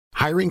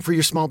Hiring for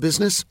your small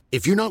business?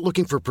 If you're not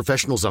looking for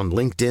professionals on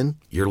LinkedIn,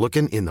 you're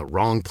looking in the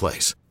wrong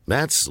place.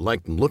 That's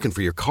like looking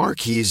for your car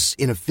keys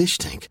in a fish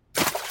tank.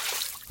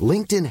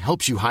 LinkedIn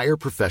helps you hire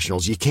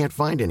professionals you can't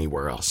find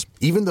anywhere else,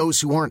 even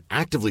those who aren't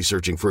actively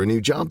searching for a new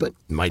job but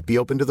might be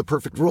open to the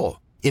perfect role.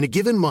 In a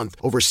given month,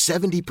 over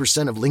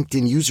 70% of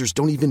LinkedIn users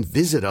don't even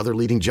visit other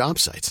leading job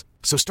sites.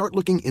 So start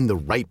looking in the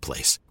right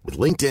place. With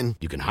LinkedIn,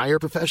 you can hire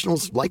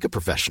professionals like a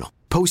professional.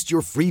 Post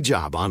your free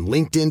job on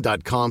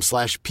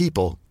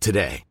linkedin.com/people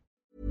today.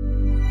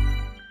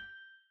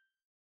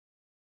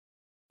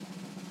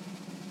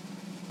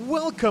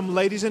 Welcome,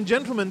 ladies and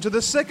gentlemen, to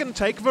the Second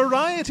Take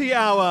Variety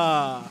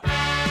Hour.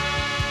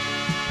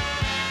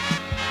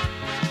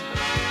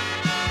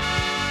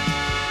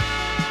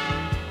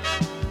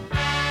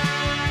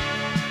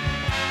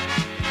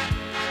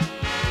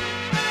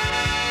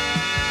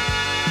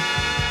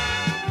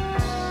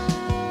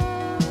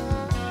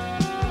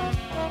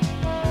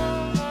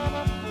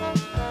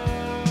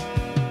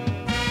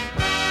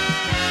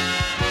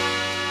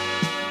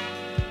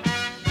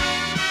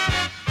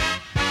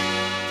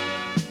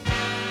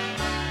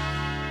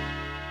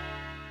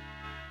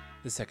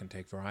 The Second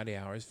Take Variety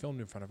Hour is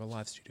filmed in front of a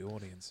live studio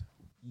audience.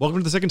 Welcome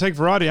to the Second Take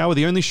Variety Hour,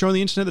 the only show on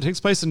the internet that takes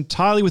place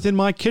entirely within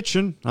my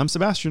kitchen. I'm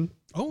Sebastian.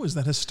 Oh, is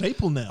that a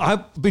staple now?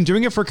 I've been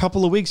doing it for a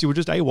couple of weeks. You were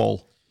just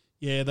AWOL.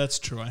 Yeah, that's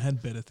true. I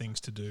had better things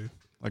to do.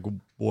 Like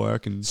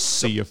work and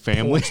see your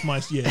family.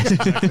 Yeah, that's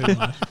exactly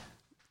right.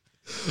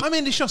 I'm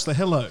Andy Schossler.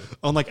 Hello.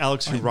 Unlike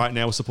Alex, who right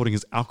now is supporting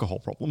his alcohol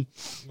problem.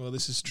 Well,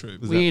 this is true.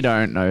 We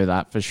don't know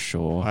that for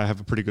sure. I have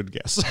a pretty good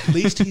guess. At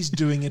least he's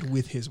doing it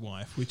with his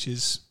wife, which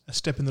is a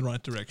step in the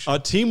right direction.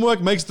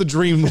 Teamwork makes the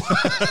dream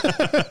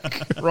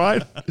work,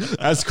 right?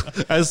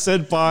 As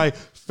said by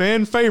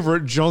fan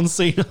favorite John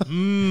Cena.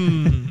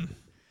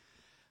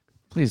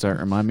 Please don't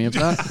remind me of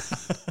that.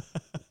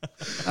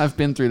 I've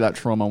been through that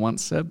trauma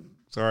once, Seb.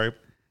 Sorry.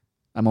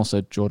 I'm also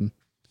Jordan.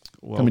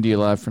 Well, Coming to you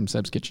live from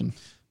Seb's kitchen.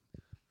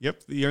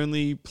 Yep, the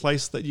only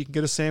place that you can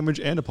get a sandwich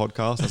and a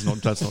podcast. That's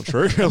not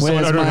true.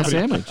 Where's my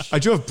sandwich? I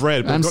do have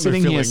bread, but I'm I've got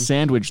sitting no here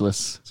filling.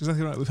 sandwichless. That's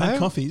exactly right. We've had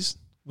coffees.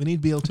 We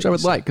need BLTs. Which I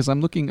would like because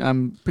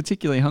I'm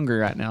particularly hungry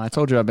right now. I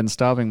told you I've been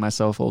starving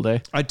myself all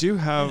day. I do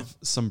have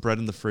some bread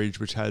in the fridge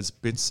which has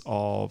bits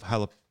of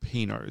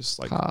jalapenos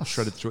like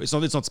shredded through. It's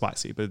not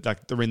spicy, but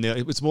like they're in there.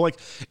 It's more like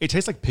it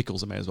tastes like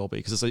pickles. It may as well be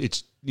because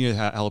it's you know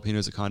how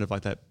jalapenos are kind of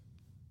like that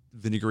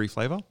vinegary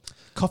flavor.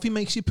 Coffee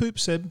makes you poop,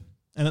 Seb.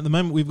 And at the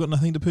moment, we've got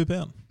nothing to poop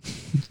out.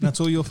 That's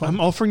all you'll find. I'm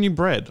offering you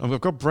bread.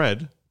 I've got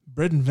bread.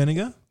 Bread and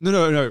vinegar?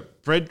 No.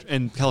 Bread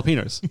and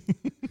jalapenos.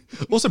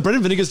 Also, bread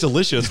and vinegar is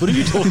delicious. What are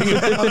you talking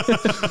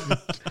about?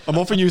 I'm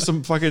offering you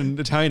some fucking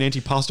Italian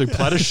antipasto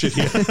platter shit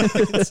here.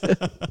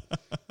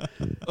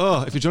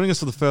 If you're joining us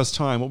for the first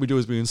time, what we do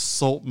is we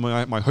insult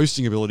my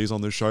hosting abilities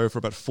on the show for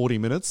about 40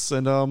 minutes.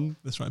 And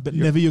that's right, but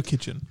never your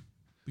kitchen.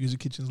 Because your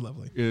kitchen's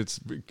lovely. It's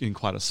in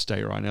quite a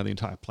state right now. The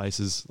entire place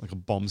is like a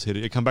bomb's hit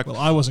it. Come back. Well,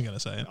 I wasn't going to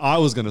say it. I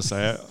was going to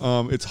say it.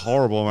 It's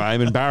horrible.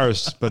 I'm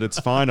embarrassed, but it's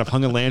fine. I've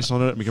hung a lantern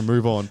on it and we can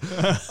move on.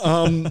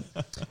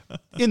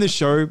 In the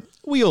show,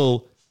 we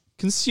all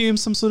consume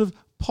some sort of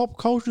pop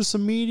culture,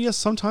 some media.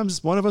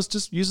 Sometimes one of us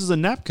just uses a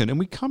napkin, and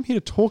we come here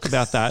to talk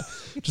about that,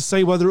 to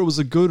say whether it was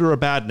a good or a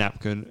bad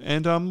napkin.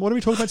 And what are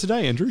we talking about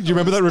today, Andrew? Do you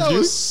remember that review? That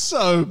was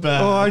so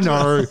bad. Oh, I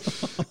know.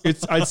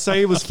 I'd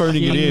say it was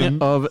phoning it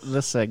in. Of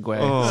the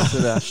segue,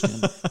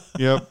 Sebastian.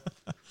 Yep.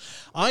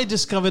 I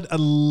discovered a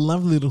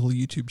lovely little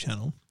YouTube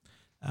channel,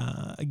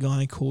 a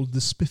guy called The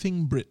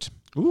Spiffing Brit.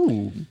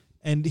 Ooh.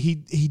 And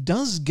he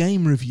does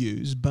game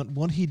reviews, but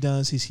what he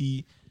does is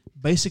he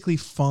basically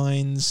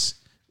finds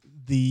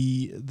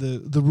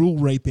the rule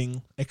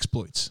raping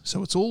exploits.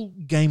 So it's all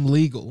game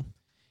legal.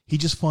 He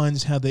just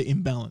finds how they're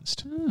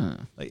imbalanced.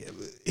 Like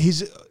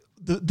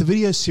the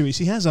video series,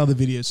 he has other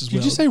videos as well.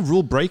 Did you say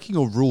rule breaking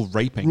or rule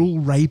raping? Rule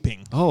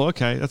raping. Oh,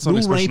 okay. That's not an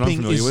expression I'm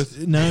familiar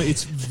with. No,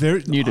 it's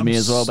very new to me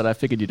as well, but I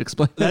figured you'd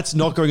explain. That's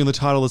not going in the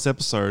title of this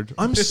episode.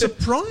 I'm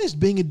surprised,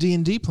 being a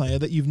D&D player,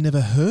 that you've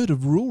never heard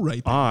of rule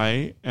raping.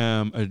 I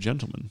am a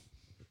gentleman.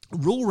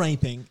 Rule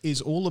raping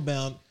is all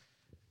about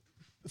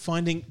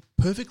finding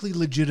perfectly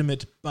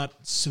legitimate but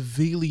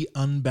severely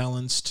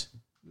unbalanced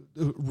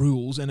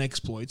rules and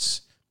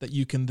exploits that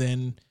you can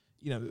then,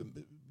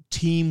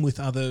 team with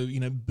other,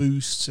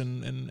 boosts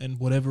and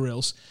whatever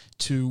else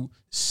to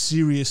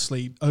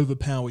seriously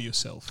overpower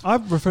yourself.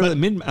 I've referred to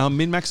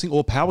min-maxing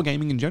or power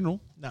gaming in general.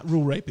 Now,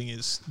 rule raping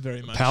is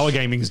very much... Power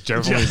gaming is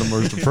generally the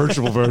most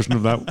approachable version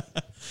of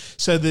that.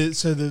 So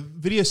the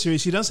video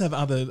series, he does have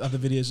other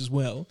videos as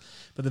well,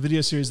 but the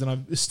video series that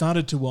I've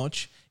started to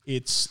watch,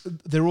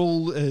 they're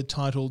all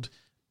titled,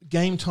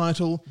 game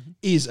title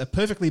is a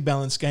perfectly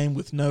balanced game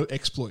with no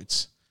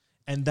exploits.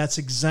 And that's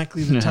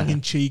exactly the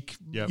tongue-in-cheek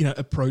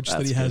approach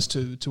that he has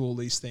to all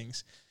these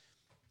things.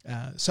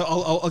 So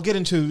I'll get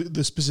into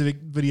the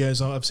specific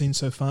videos I've seen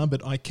so far,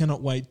 but I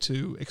cannot wait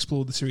to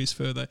explore the series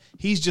further.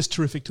 He's just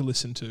terrific to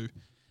listen to.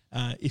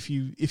 If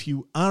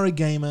you are a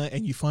gamer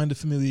and you find a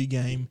familiar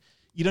game,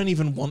 you don't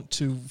even want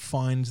to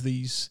find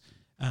these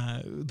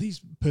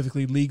these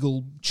perfectly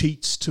legal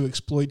cheats to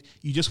exploit.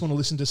 You just want to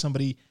listen to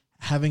somebody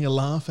having a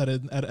laugh at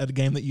a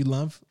game that you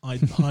love. I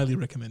highly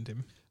recommend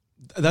him.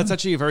 That's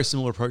actually a very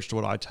similar approach to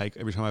what I take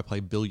every time I play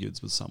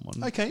billiards with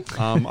someone. Okay.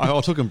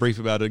 I'll talk in brief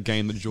about a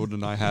game that Jordan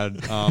and I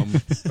had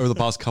over the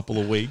past couple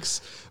of weeks,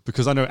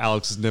 because I know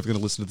Alex is never going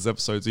to listen to this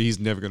episode, so he's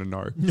never going to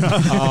know.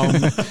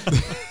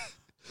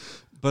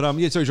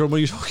 So Jordan, what are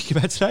you talking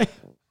about today?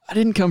 I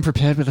didn't come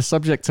prepared with a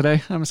subject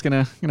today. I'm just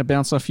gonna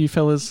bounce off you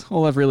fellas.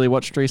 All I've really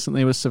watched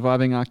recently was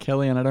Surviving R.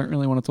 Kelly, and I don't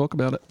really want to talk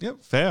about it.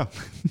 Yep, fair.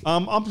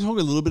 I'm talking a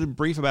little bit in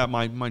brief about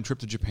my trip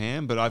to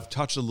Japan, but I've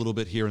touched a little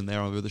bit here and there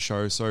over the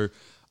show, so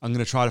I'm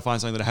going to try to find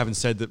something that I haven't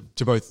said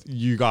to both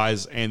you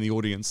guys and the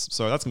audience.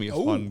 So that's going to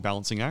be a fun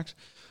balancing act.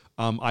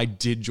 I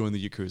did join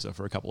the Yakuza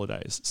for a couple of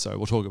days, so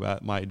we'll talk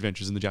about my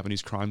adventures in the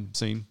Japanese crime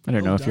scene. I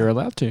don't know if you're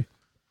allowed to.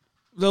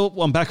 Well,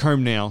 I'm back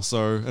home now,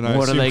 so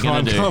what are they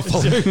going to do?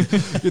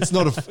 It's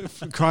not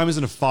crime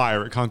isn't a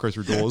fire; it can't go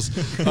through doors.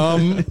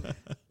 All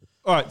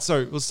right,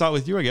 so we'll start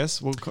with you, I guess.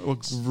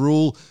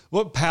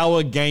 What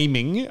power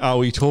gaming are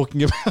we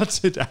talking about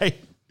today?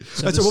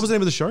 So what was the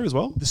name of the show as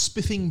well? The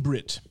Spiffing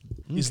Brit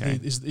is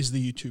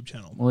the YouTube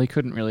channel. Well, he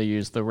couldn't really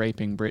use the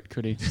raping Brit,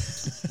 could he?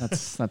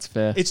 That's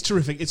fair. It's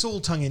terrific. It's all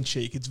tongue in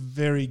cheek. It's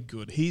very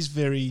good. He's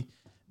very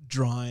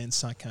dry and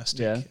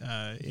sarcastic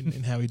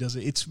in how he does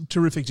it. It's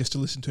terrific just to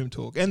listen to him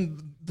talk,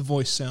 and the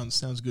voice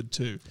sounds good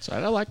too. So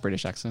I like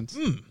British accents.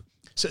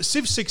 So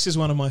Civ 6 is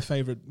one of my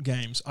favorite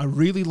games. I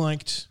really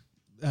liked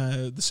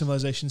the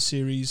Civilization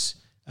series.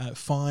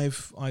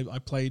 5 I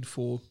played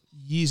for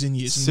years and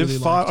years. Civ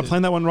really 5, I'm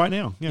playing that one right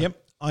now. Yeah. Yep,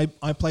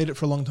 I played it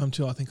for a long time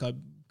too. I think I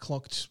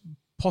clocked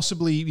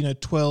possibly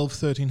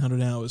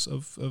 1,300 hours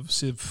of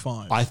Civ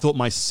 5. I thought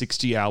my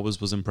 60 hours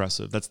was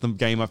impressive. That's the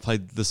game I've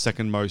played the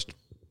second most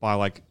by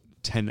like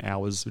 10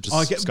 hours, which is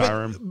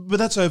Skyrim. But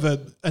that's over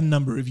a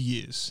number of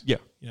years. Yeah.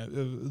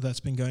 That's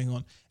been going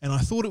on. And I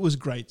thought it was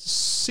great.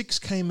 6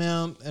 came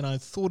out and I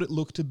thought it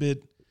looked a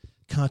bit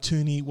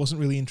cartoony, wasn't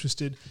really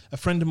interested. A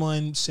friend of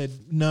mine said,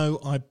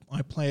 no,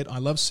 I play it. I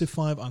love Civ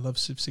 5. I love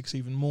Civ 6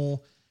 even more.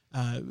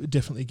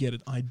 Definitely get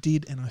it. I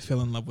did, and I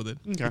fell in love with it.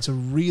 Okay. It's a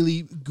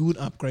really good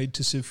upgrade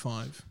to Civ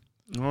 5.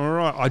 All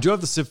right. I do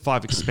have the Civ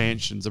 5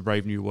 expansions, A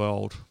Brave New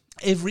World.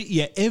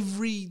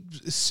 Every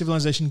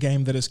Civilization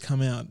game that has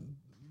come out,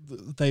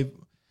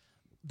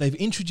 they've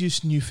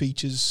introduced new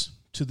features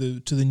to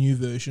the new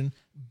version,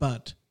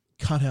 but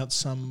cut out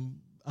some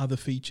other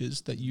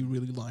features that you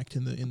really liked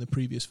in the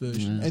previous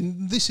version.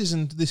 And this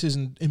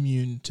isn't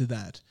immune to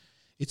that.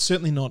 It's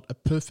certainly not a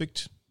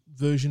perfect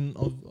version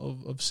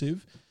of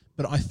Civ,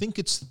 but I think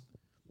it's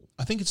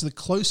the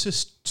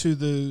closest to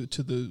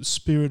the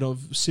spirit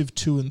of Civ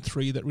 2 and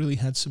 3 that really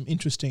had some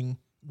interesting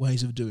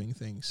ways of doing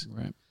things.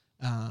 Right.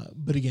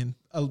 But again,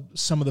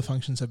 some of the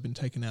functions have been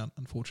taken out,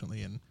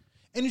 unfortunately, and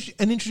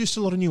introduced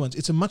a lot of new ones.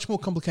 It's a much more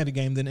complicated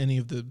game than any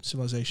of the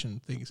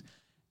Civilization things,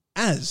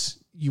 as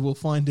you will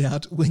find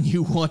out when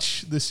you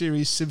watch the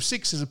series. Civ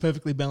 6 is a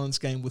perfectly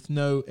balanced game with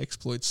no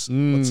exploits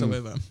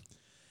whatsoever.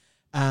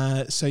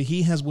 So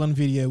he has one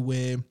video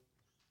where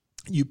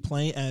you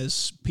play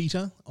as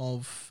Peter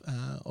of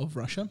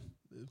Russia,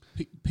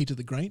 Peter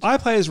the Great. I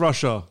play as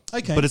Russia,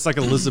 okay, but it's like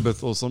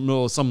Elizabeth or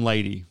some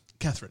lady.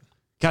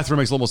 Catherine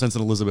makes a lot more sense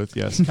than Elizabeth,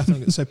 yes.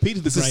 Catherine. So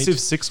Peter the Great. This is Civ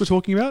 6 we're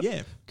talking about?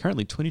 Yeah.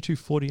 Currently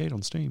 22.48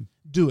 on Steam.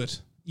 Do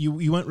it.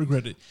 You won't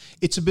regret it.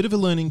 It's a bit of a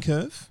learning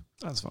curve.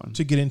 That's fine.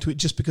 To get into it,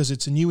 just because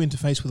it's a new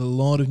interface with a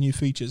lot of new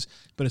features,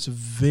 but it's a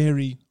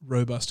very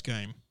robust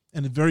game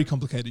and it's very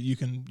complicated. You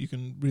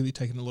can really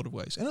take it in a lot of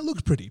ways, and it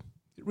looks pretty.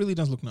 It really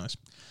does look nice.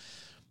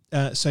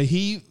 So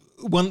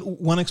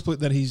one exploit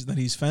that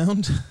he's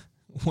found,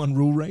 one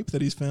rule rape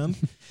that he's found,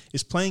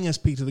 is playing as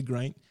Peter the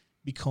Great,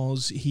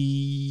 because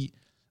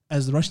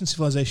as the Russian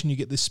civilization, you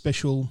get this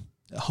special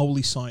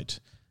holy site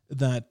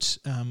that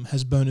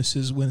has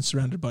bonuses when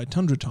surrounded by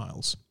tundra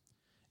tiles.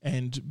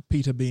 And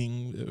Peter,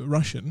 being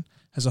Russian,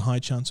 has a high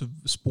chance of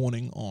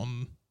spawning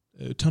on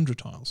tundra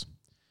tiles.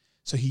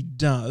 So he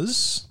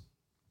does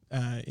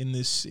in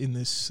this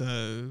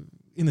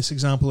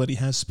example that he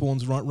has,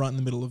 spawns right in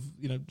the middle of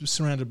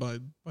surrounded by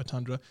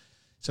tundra.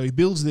 So he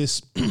builds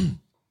this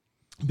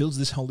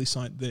holy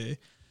site there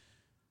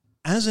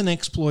as an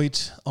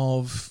exploit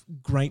of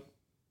great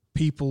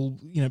people,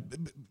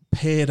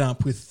 paired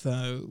up with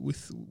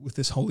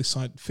this holy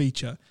site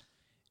feature.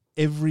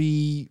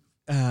 Every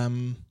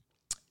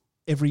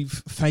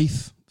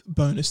faith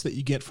bonus that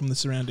you get from the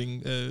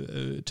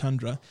surrounding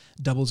tundra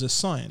doubles as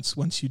science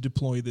once you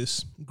deploy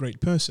this great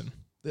person,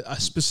 a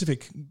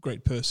specific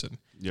great person.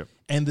 Yep.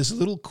 And there's a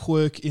little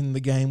quirk in the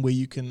game where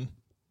you can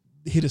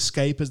hit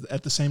escape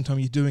at the same time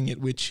you're doing it,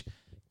 which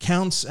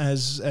counts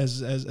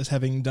as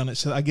having done it.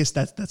 So I guess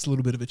that's a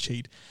little bit of a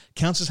cheat.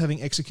 Counts as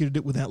having executed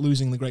it without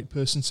losing the great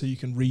person, so you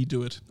can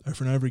redo it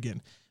over and over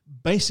again.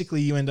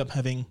 Basically, you end up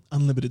having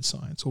unlimited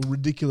science or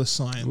ridiculous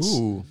science.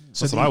 Ooh,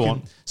 that's what I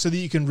want. So that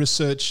you can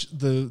research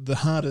the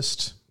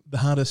hardest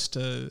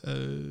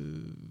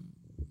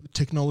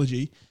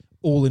technology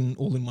all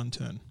in one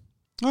turn.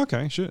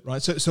 Okay, shit.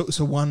 Right,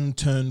 so one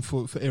turn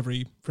for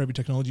every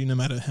technology, no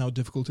matter how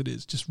difficult it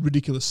is. Just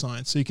ridiculous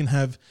science. So you can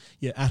have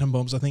atom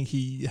bombs. I think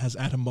he has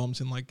atom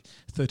bombs in like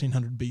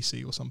 1300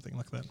 BC or something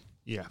like that.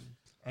 Yeah.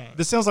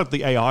 This sounds like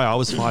the AI I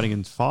was fighting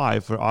in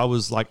 5, where I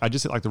was like, I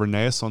just hit like the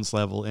Renaissance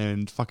level,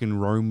 and fucking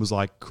Rome was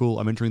like, cool,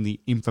 I'm entering the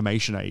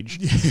information age.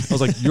 I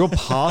was like, you're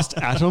past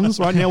atoms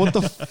right now? What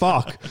the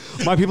fuck?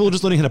 My people are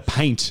just learning how to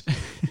paint.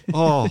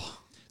 Oh.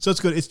 So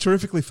it's good. It's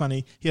terrifically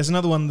funny. He has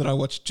another one that I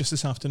watched just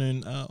this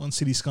afternoon on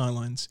City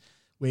Skylines,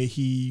 where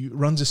he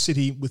runs a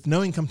city with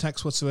no income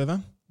tax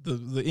whatsoever.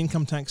 The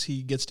income tax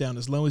he gets down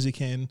as low as he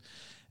can,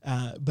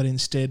 but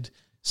instead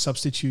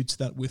substitutes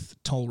that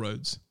with toll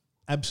roads.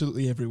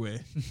 Absolutely everywhere.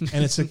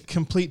 And it's a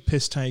complete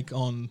piss take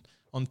on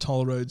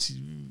toll roads.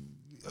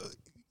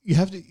 You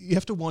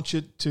have to watch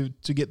it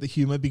to get the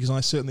humor, because I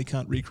certainly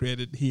can't recreate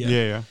it here.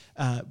 Yeah.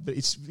 But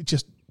it's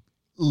just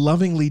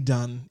lovingly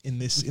done in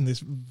this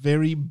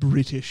very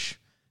British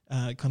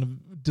kind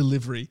of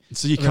delivery.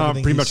 So you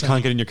can't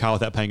get in your car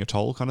without paying a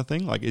toll, kind of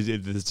thing. Like,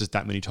 there's just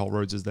that many toll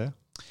roads, is there?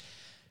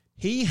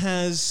 He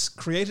has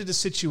created a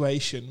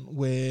situation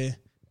where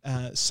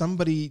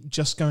somebody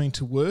just going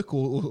to work,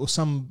 or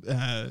some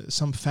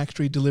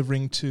factory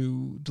delivering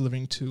to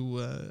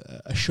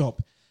a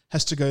shop,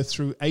 has to go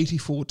through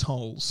 84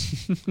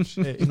 tolls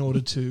in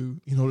order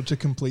to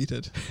complete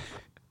it.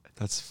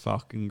 That's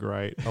fucking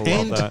great. I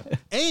love that.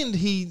 And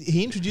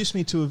he introduced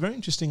me to a very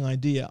interesting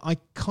idea. I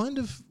kind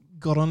of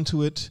got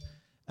onto it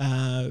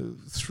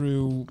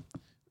through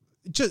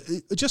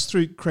just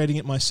through creating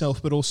it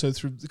myself, but also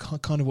through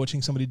kind of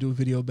watching somebody do a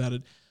video about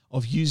it,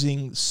 of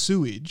using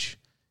sewage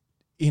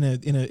in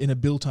a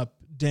built up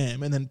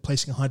dam and then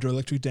placing a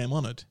hydroelectric dam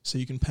on it, so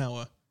you can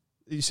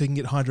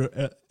get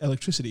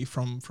hydroelectricity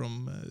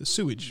from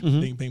sewage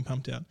being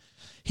pumped out.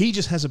 He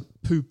just has a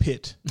poo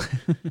pit.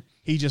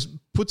 He just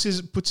puts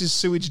his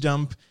sewage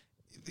dump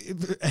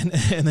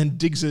and then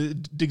digs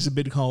a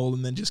big hole,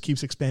 and then just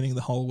keeps expanding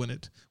the hole when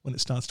it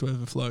starts to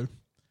overflow.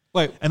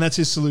 Wait, and that's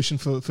his solution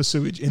for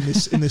sewage in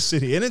this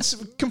city, and it's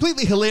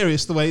completely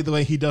hilarious the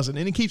way he does it,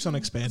 and he keeps on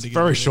expanding. It's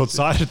very short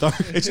sighted though.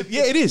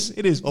 It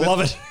is. I love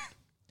it.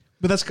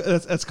 But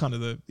that's kind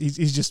of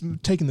he's just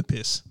taking the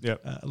piss.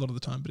 Yep. A lot of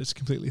the time, but it's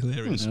completely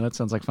hilarious. Yeah, that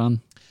sounds like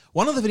fun.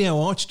 One other video I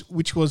watched,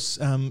 which was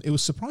it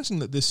was surprising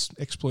that this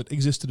exploit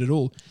existed at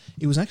all.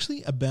 It was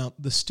actually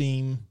about the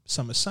Steam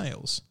summer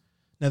sales.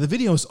 Now the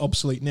video is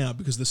obsolete now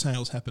because the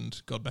sales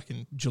happened back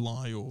in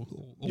July or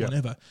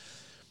whenever.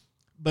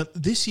 But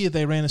this year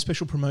they ran a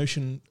special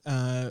promotion.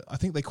 I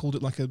think they called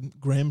it like a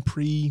Grand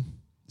Prix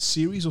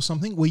series or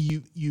something, where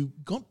you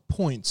got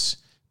points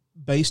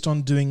based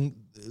on doing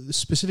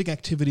specific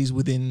activities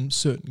within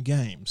certain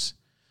games,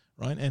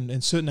 right?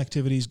 And certain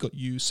activities got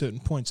you certain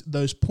points.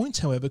 Those points,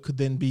 however, could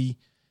then be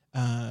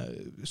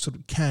sort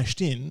of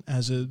cashed in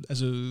as a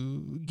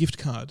gift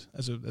card,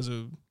 as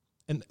an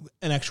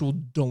actual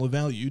dollar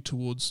value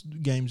towards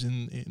games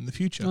in the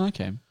future. Oh,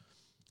 okay.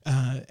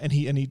 And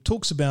he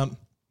talks about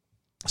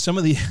some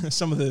of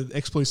the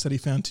exploits that he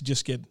found to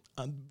just get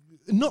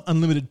not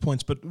unlimited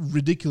points, but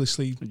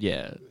ridiculously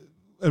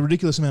a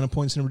ridiculous amount of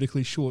points in a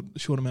ridiculously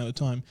short amount of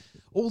time.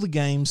 All the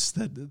games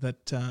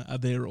that are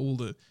there, all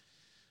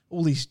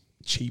these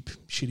cheap,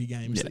 shitty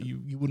games that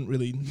you wouldn't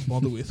really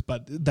bother with,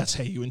 but that's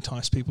how you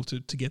entice people to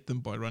get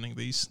them, by running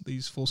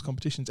these false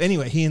competitions.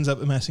 Anyway, he ends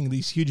up amassing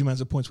these huge amounts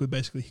of points where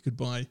basically he could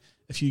buy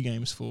a few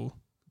games for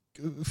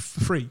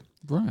free,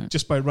 right?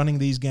 Just by running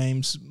these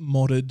games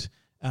modded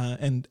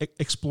and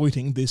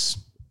exploiting this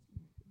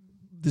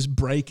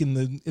break in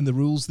the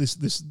rules,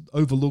 this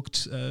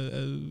overlooked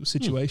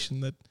situation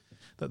that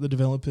the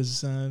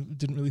developers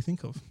didn't really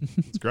think of.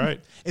 It's great.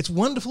 It's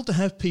wonderful to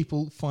have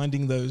people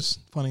finding those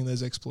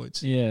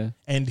exploits. Yeah.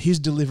 And his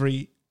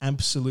delivery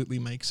absolutely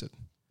makes it.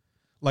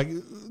 Like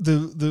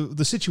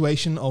the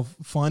situation of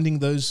finding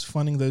those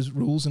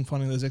rules and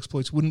finding those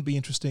exploits wouldn't be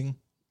interesting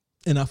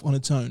enough on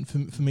its own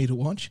for me to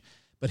watch,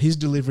 but his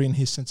delivery and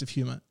his sense of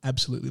humor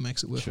absolutely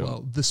makes it worthwhile.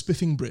 Sure. The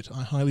Spiffing Brit,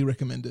 I highly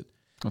recommend it.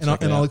 And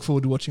I look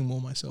forward to watching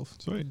more myself.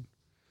 Sweet.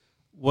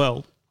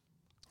 Well,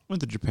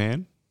 went to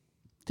Japan.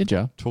 Did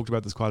you? Talked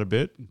about this quite a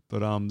bit, but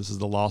this is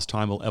the last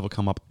time it'll ever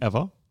come up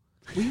ever.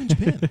 Were you in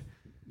Japan?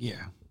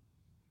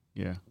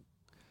 Yeah.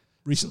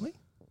 Recently?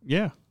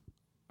 Yeah.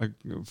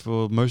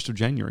 For most of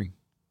January.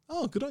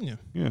 Oh, good on you.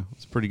 Yeah,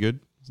 it's pretty good.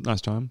 It's a nice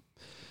time.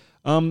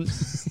 I'm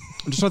just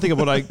trying to think of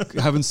what I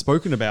haven't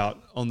spoken about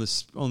on the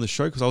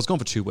show, because I was gone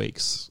for 2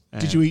 weeks.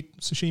 Did you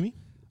eat sashimi?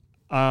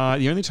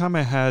 The only time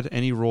I had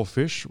any raw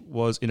fish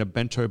was in a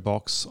bento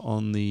box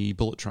on the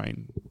bullet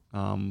train.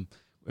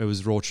 It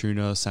was raw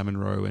tuna, salmon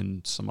roe,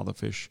 and some other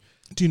fish.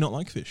 Do you not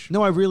like fish?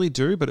 No, I really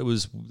do, but it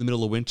was the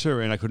middle of winter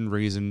and I couldn't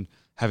reason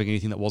having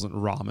anything that wasn't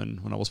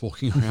ramen when I was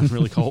walking around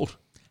really cold.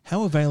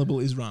 How available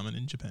is ramen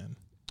in Japan?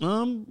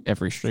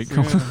 Every street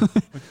corner.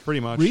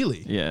 Pretty much.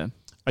 Really? Yeah.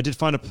 I did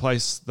find a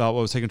place that I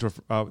was taken to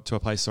a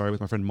place,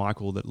 with my friend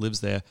Michael that lives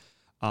there,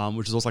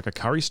 which is also like a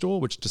curry store,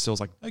 which just sells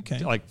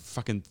like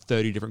fucking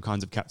 30 different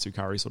kinds of katsu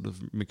curry sort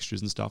of mixtures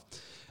and stuff.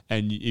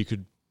 And you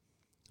could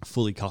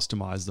fully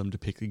customize them to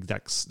pick the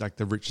exact, like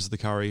the richness of the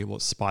curry,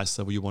 what spice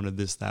level you wanted,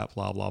 this, that,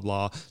 blah, blah,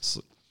 blah.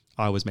 So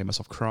I always made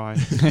myself cry.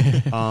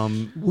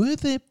 Were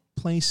there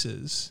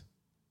places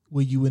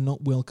where you were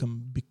not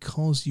welcome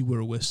because you were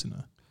a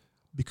Westerner,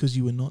 because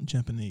you were not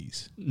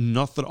Japanese?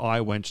 Not that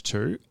I went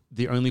to.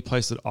 The only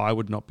place that I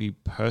would not be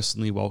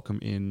personally welcome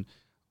in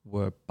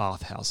were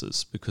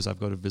bathhouses, because I've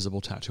got a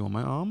visible tattoo on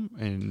my arm,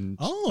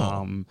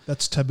 and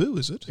that's taboo,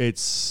 is it?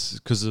 it's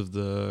because of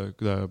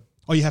the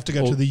Oh, you have to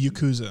go to the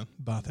Yakuza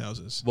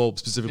bathhouses. well,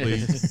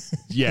 specifically,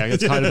 yeah,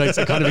 it's kind of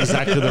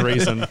exactly the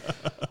reason.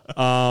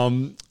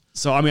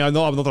 So I mean,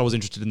 not that I was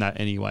interested in that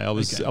anyway. I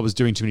was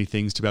doing too many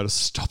things to be able to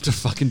stop to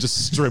fucking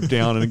just strip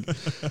down.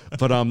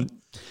 But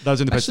that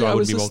was in the place Actually, I I would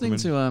was be welcome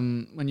listening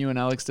in. to when you and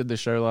Alex did the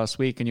show last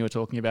week, and you were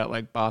talking about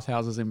like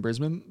bathhouses in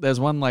Brisbane. There's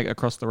one like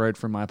across the road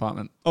from my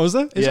apartment. Oh, is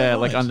there? Yeah,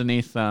 like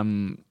underneath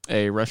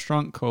a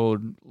restaurant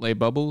called Les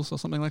Bubbles or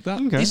something like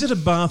that. Okay. Is it a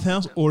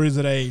bathhouse or is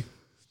it a...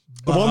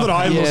 The one that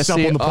I looked up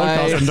on the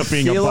podcast ended up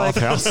being a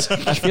bathhouse.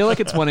 I feel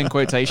like it's one in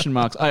quotation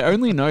marks. I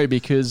only know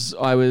because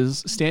I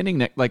was standing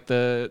next, like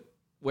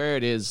where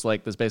it is,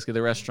 like there's basically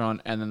the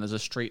restaurant, and then there's a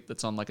street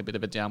that's on like a bit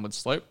of a downward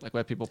slope, like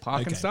where people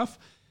park and stuff.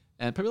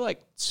 And probably like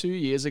 2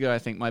 years ago, I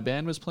think my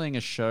band was playing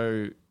a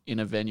show in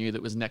a venue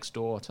that was next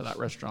door to that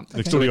restaurant.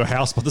 Next door to your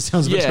house, but the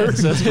sounds of it too.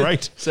 So, That's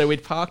great. So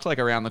we'd parked like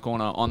around the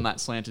corner on that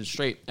slanted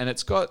street, and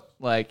it's got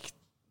like,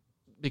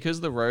 because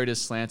the road is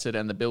slanted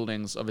and the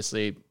building's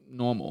obviously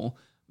normal,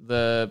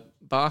 the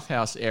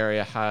bathhouse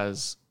area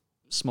has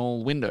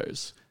small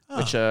windows,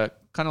 which are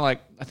kind of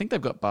like, I think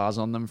they've got bars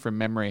on them from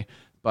memory,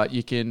 but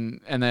you can,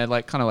 and they're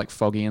like kind of like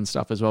foggy and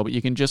stuff as well, but you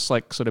can just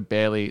like sort of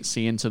barely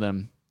see into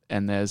them,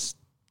 and there's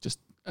just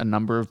a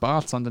number of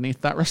baths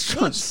underneath that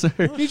restaurant. So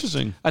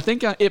Interesting. I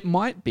think it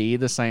might be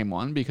the same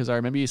one, because I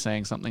remember you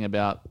saying something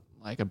about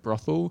like a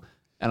brothel.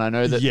 And I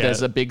know that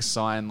there's a big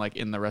sign like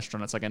in the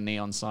restaurant. It's like a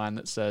neon sign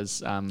that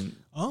says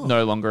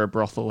no longer a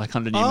brothel, like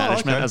under new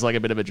management, as like a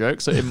bit of a joke.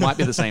 So it might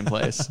be the same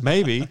place.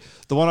 Maybe.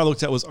 The one I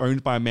looked at was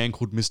owned by a man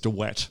called Mr.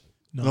 Wet.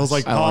 Nice. And I was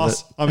like, I love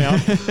pass, I'm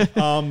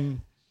out.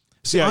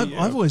 So yeah,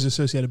 I've always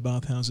associated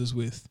bathhouses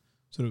with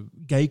sort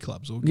of gay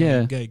clubs or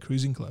gay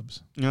cruising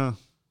clubs. yeah.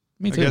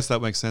 Me too. I guess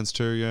that makes sense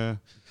too, yeah.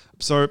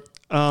 So,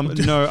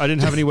 no, I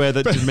didn't have anywhere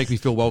that didn't make me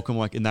feel welcome,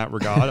 like in that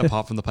regard,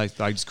 apart from the place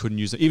that I just couldn't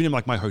use it. Even in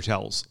like my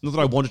hotels. Not that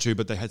I wanted to,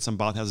 but they had some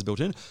bathhouses built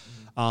in.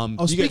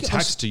 You get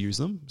taxed to use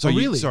them. So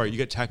really? You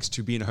get taxed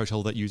to be in a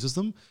hotel that uses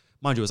them.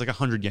 Mind you, it was like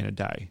 100 yen a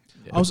day.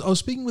 Yeah. I was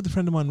speaking with a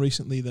friend of mine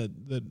recently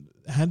that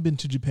had been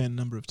to Japan a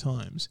number of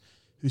times,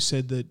 who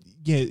said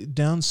that,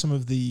 down some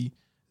of the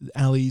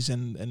alleys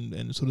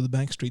and sort of the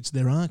back streets,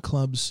 there are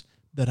clubs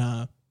that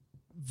are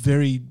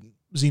very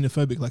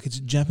xenophobic, like it's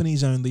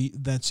Japanese only.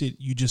 That's it.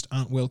 You just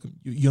aren't welcome.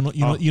 You're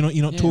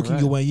not talking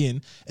your way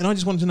in. And I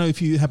just wanted to know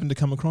if you happened to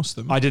come across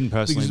them. I didn't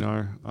personally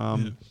know.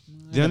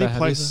 The only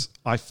place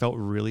I felt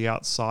really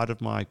outside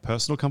of my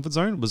personal comfort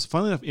zone was,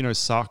 funnily enough, in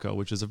Osaka,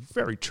 which is a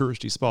very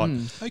touristy spot.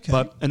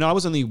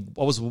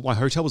 My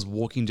hotel was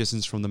walking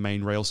distance from the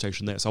main rail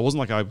station there, so I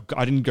wasn't like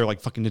I didn't go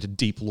like fucking into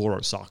deep lore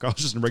Osaka. I was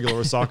just in regular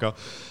Osaka.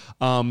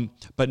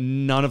 But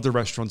none of the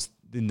restaurants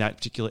in that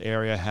particular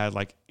area had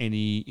like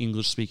any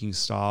English speaking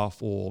staff,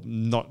 or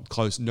no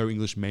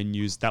English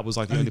menus. That was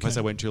like the only place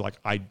I went to. Like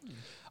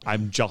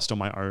I'm just on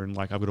my own.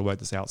 Like I've got to work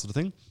this out, sort of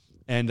thing.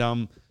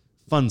 And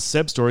fun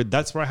Seb story.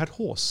 That's where I had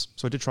horse.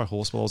 So I did try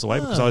horse while I was away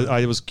because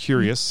I was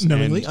curious.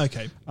 Knowingly,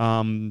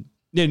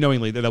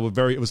 knowingly. They were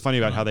very. It was funny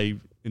about how they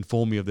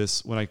informed me of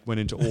this when I went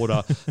in to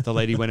order. The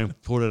lady went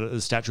and poured a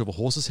statue of a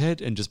horse's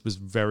head and just was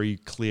very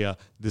clear.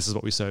 This is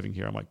what we're serving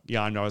here. I'm like,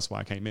 yeah, I know, that's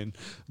why I came in,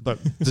 but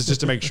just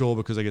to make sure,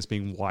 because I guess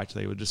being white,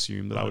 they would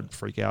assume that I would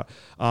freak out.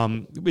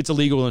 It's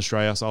illegal in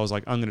Australia, so I was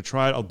like, I'm going to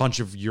try it. A bunch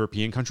of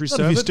European countries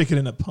serve if you it. stick it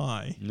in a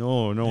pie.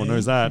 No one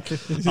knows that.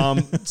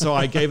 So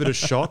I gave it a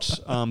shot,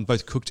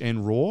 both cooked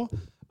and raw,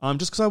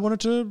 just because I wanted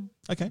to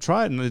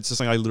try it, and it's just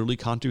something I literally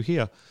can't do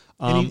here.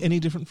 Any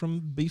different from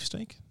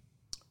beefsteak?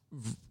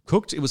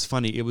 Cooked, it was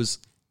funny.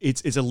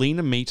 It's a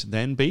leaner meat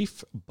than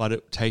beef, but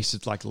it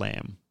tasted like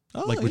lamb,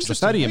 which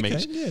is a fattier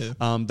meat. Yeah.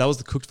 That was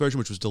the cooked version,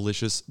 which was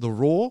delicious. The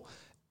raw,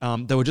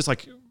 they were just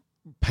like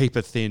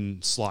paper thin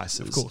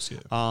slices. Of course,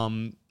 yeah.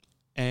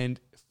 And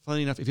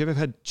funny enough, if you ever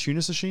had tuna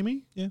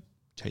sashimi,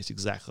 tastes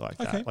exactly like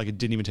that. Like it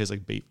didn't even taste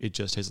like beef; it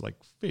just tasted like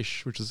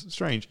fish, which is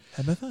strange.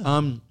 How about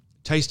that?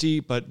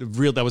 Tasty, but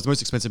real. That was the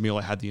most expensive meal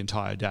I had the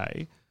entire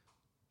day.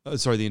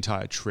 The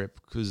entire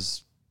trip,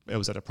 because it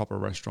was at a proper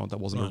restaurant that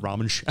wasn't a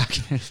ramen shack.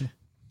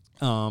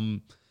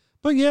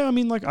 But yeah, I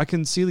mean, like I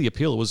can see the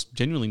appeal. It was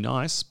genuinely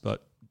nice,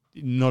 but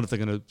not if they're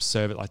going to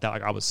serve it like that.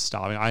 Like I was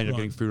starving. I ended up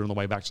getting food on the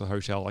way back to the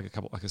hotel,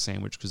 like a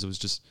sandwich, because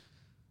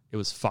it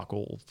was fuck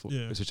all for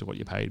essentially what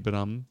you paid. But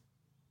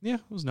yeah,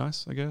 it was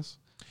nice, I guess.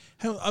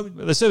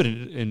 They serve it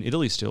in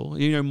Italy still.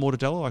 You know,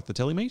 mortadella, like the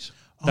telly meat.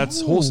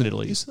 That's horse in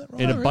Italy. Is that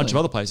right? In a bunch of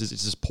other places,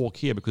 it's just pork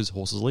here because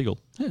horse is legal.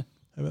 Yeah.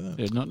 How about that?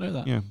 Did not know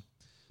that. Yeah.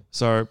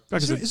 So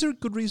Is there a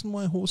good reason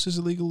why horse is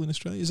illegal in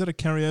Australia? Is that a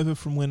carryover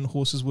from when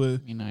horses were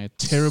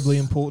It's terribly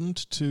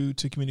important to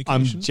I'm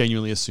communication?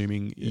 genuinely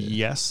assuming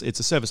yes,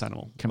 it's a service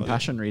animal.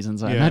 compassion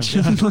reasons, I Yeah.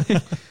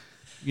 imagine.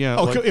 Yeah.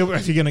 Oh, like-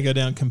 if you're going to go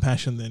down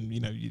compassion, then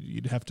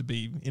you'd have to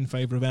be in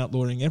favour of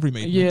outlawing every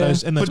meat. Yeah.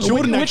 But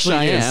Jordan Which actually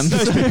I is.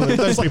 am.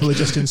 those people are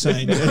just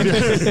insane.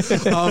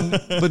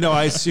 But no,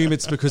 I assume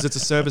it's because it's a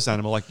service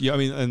animal. Like, yeah, I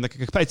mean, and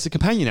it's a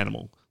companion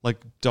animal, like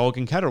dog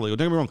and cat are legal.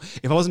 Don't get me wrong.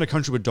 If I was in a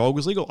country where dog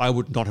was legal, I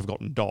would not have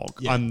gotten dog.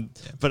 Yeah.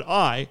 But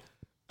I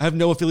have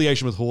no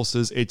affiliation with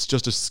horses. It's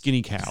just a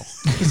skinny cow.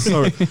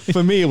 So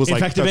for me, it was In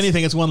like, fact, if that's-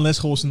 anything, it's one less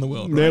horse in the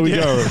world. there right? we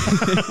Yeah.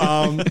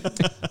 go.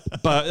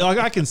 But like,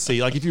 I can see,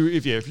 like, if you're,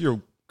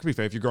 to be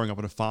fair, if you're growing up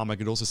on a farm, I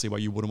could also see why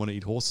you wouldn't want to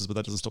eat horses, but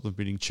that doesn't stop them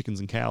from eating chickens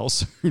and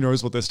cows. Who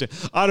knows what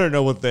I don't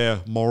know what their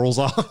morals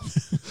are.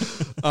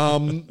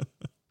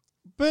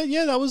 But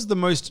yeah, that was the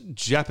most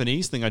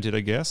Japanese thing I did,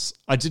 I guess.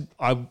 This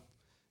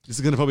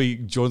is going to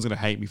Jordan's going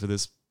to hate me for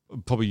this.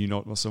 Probably you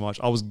not so much.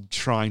 I was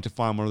trying to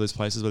find one of those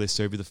places where they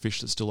serve you the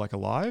fish that's still like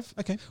alive.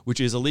 Okay. Which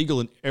is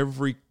illegal in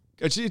every.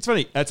 Actually, it's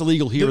funny. That's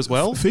illegal here as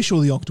well. Fish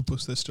or the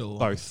octopus? They're still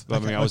Both. I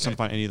mean, I was trying to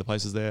find any of the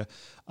places there.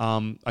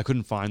 I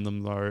couldn't find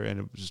them though, and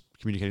it was just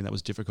communicating that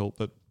was difficult.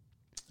 But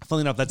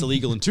funnily enough, that's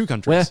illegal in 2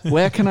 countries.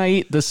 Where can I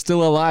eat the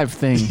still alive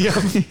thing?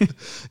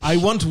 I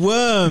want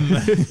worm.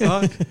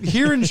 How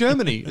Here in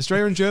Germany,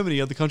 Australia and Germany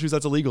are the countries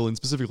that's illegal in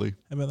specifically.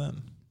 about that?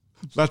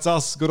 That's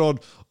us, good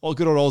old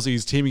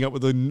Aussies teaming up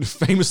with the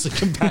famously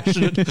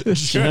compassionate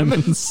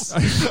Germans.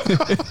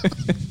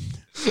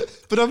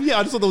 But yeah,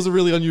 I just thought that was a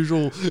really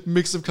unusual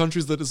mix of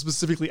countries that have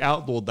specifically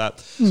outlawed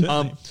that.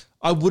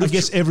 I would I have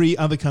guess every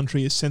other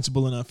country is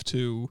sensible enough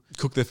to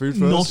cooked their food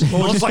first,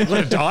 or just like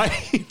let it die.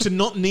 to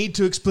not need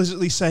to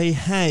explicitly say,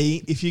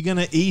 "Hey, if you're going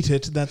to eat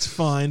it, that's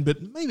fine,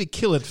 but maybe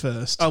kill it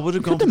first." I would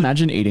have Could gone.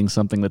 imagine eating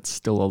something that's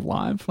still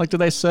alive. Like, do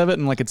they serve it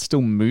and like it's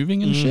still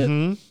moving and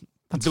shit?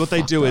 So what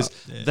they do is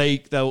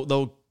up.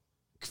 they'll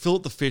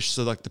fillet the fish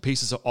so like the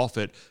pieces are off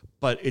it,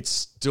 but it's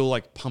still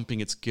like pumping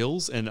its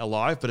gills and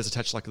alive, but it's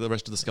attached to, like the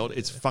rest of the skeleton.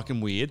 It's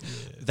fucking weird.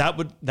 That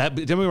don't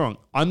get me wrong.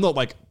 I'm not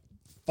like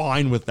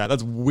fine with that.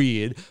 That's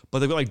weird. But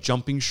they've got like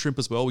jumping shrimp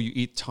as well, where you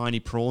eat tiny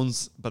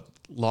prawns but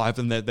live,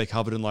 and they're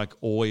covered in like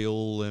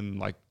oil and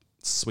like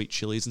sweet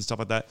chilies and stuff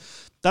like that.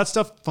 That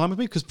stuff fine with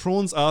me because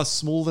prawns are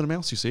smaller than a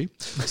mouse. You see,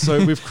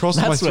 so we've crossed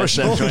my That's where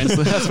threshold.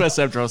 That's where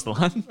Seb draws the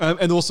line.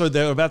 And also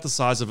they're about the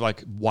size of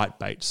like white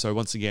bait. So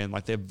once again,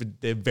 like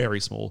they're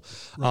very small.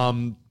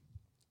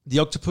 The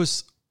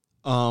octopus,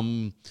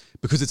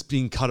 because it's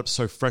being cut up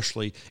so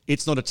freshly,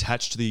 it's not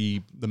attached to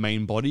the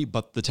main body,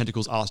 but the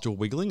tentacles are still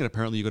wiggling. And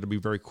apparently you've got to be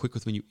very quick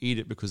with when you eat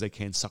it because they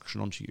can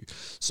suction onto you.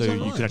 So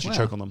you can actually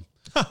choke on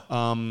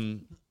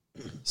them.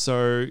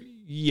 So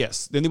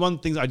yes, the only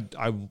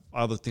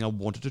other thing I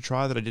wanted to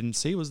try that I didn't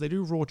see was they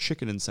do raw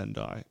chicken in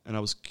Sendai, and I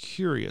was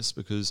curious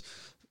because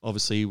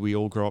obviously we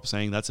all grow up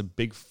saying that's a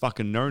big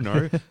fucking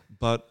no.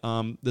 But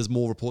there's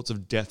more reports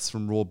of deaths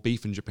from raw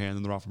beef in Japan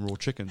than there are from raw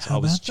chicken. So I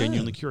was about that?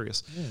 genuinely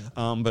curious,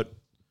 but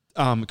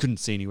couldn't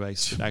see any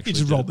ways to You actually.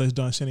 just do rolled it. those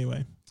dice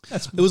anyway.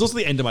 It was also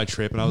the end of my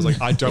trip, and I was like,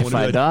 I don't If want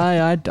I to.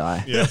 die, I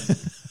die. Yeah.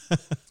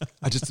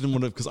 I just didn't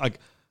want to because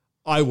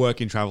I work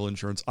in travel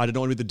insurance. I didn't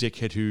want to be the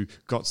dickhead who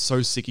got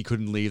so sick he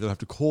couldn't leave. They'll have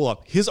to call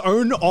up his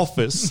own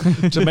office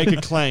to make a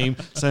claim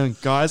saying,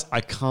 guys,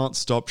 I can't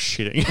stop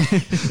shitting.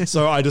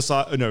 So I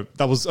decided, no,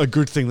 that was a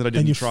good thing that I didn't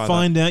And you try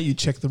find out you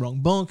checked the wrong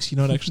box.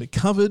 You're not actually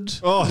covered.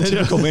 that. Oh,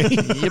 typical me.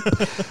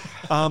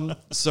 Yep.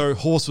 So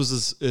horse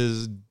was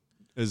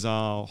as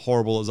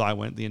horrible as I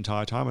went the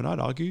entire time. And I'd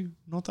argue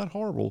not that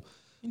horrible.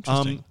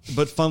 Interesting.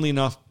 But funnily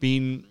enough,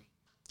 been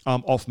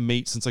off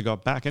meat since I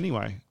got back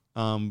anyway.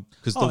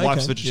 Because the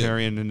wife's okay.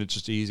 vegetarian and it's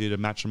just easier to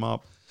match them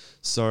up.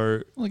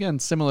 So Well, again,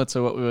 similar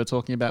to what we were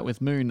talking about with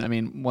Moon. I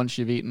mean, once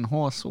you've eaten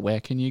horse, where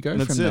can you go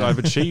that's from it. there? I've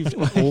achieved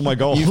all my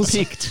goals. You've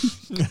peaked.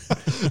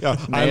 Yeah,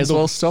 May as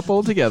well stop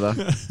altogether.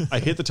 I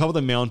hit the top of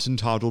the mountain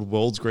titled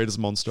 "World's Greatest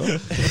Monster,"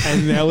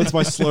 and now it's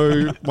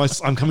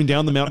I'm coming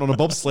down the mountain on a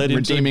bobsled.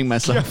 Redeeming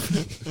myself.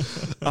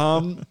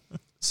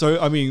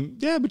 So I mean,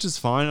 yeah, which is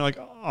fine. Like,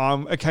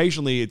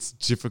 occasionally it's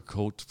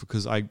difficult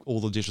because all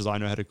the dishes I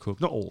know how to cook,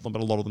 not all of them,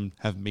 but a lot of them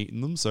have meat in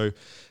them. So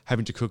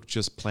having to cook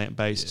just plant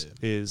based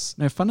is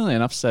No, funnily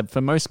enough, Seb, for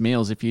most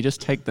meals, if you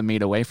just take the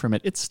meat away from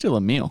it, it's still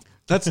a meal.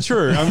 that's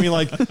true. I mean,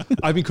 like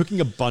I've been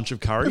cooking a bunch of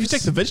curries. If you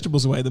take the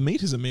vegetables away, the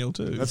meat is a meal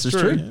too. That's This is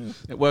true. true.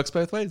 It works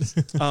both ways.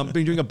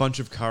 Been doing a bunch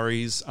of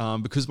curries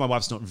because my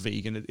wife's not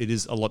vegan. It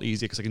is a lot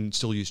easier because I can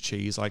still use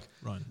cheese, like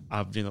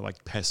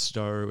like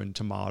pesto and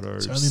tomato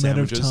It's only a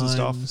matter of sandwiches and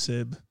stuff. time,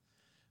 Seb.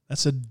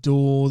 That's a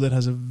door that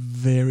has a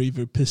very,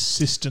 very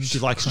persistent. She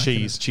likes crack in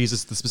cheese. it. Cheese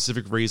is the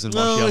specific reason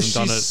why Well, she hasn't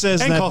done it. says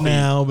And that coffee.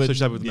 now, but so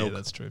she's had it with yeah, milk.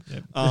 that's true.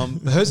 Yep.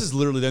 Hers is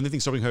literally the only thing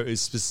stopping her is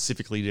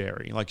specifically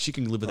dairy. Like she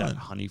can live without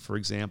honey, for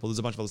example. There's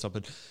a bunch of other stuff,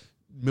 but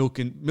milk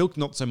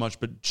not so much.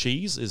 But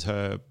cheese is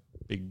her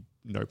big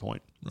no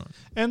point. Right.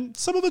 And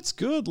some of it's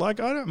good. Like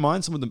I don't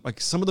mind some of them.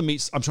 Like some of the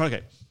meats. I'm trying to.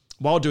 Okay.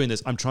 while doing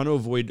this, I'm trying to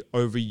avoid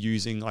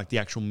overusing like the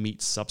actual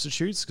meat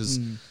substitutes because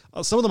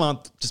some of them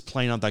aren't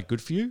aren't that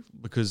good for you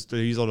because they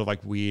use a lot of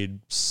like weird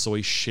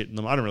soy shit in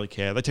them. I don't really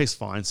care. They taste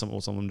fine. Some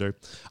of them do.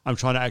 I'm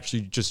trying to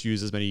actually just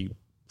use as many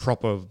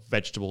proper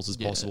vegetables as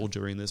possible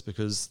during this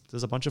because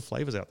there's a bunch of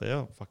flavors out there.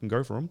 I'll fucking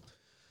go for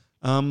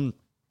them.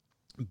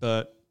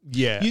 But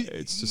yeah,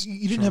 it's just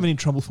you didn't have any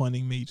trouble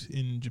finding meat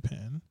in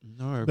Japan.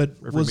 No, but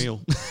every meal.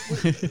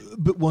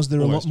 But was there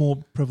Almost. a lot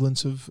more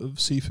prevalence of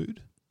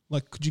seafood?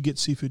 Like, could you get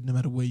seafood no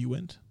matter where you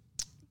went?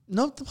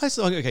 No, the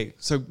places. Okay,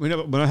 so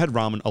when I had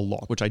ramen a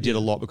lot, which I did a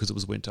lot because it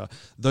was winter,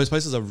 those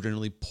places are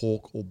generally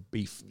pork or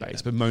beef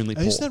based, but mainly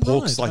pork. Is that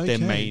Pork's right? like their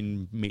Okay.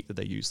 main meat that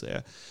they use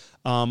there.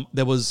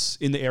 There was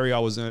in the area I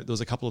was in, there was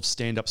a couple of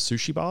stand up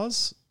sushi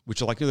bars,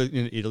 which are like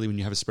in Italy when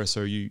you have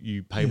espresso,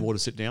 you pay more to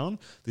sit down.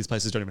 These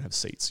places don't even have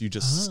seats. You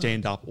just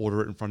stand up, order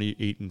it in front of you,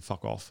 eat, and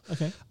fuck off.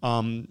 Okay.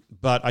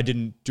 But I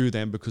didn't do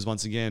them because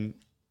once again,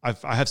 I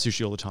have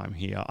sushi all the time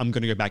here. I'm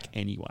going to go back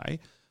anyway.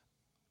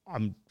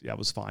 I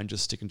was fine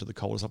just sticking to the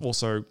cold stuff.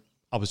 Also,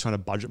 I was trying to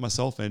budget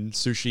myself, and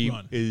sushi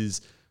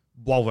is,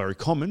 while very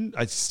common,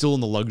 it's still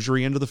in the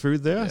luxury end of the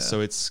food there.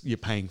 So you're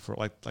paying for it.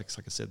 Like I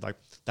said, like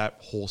that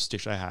horse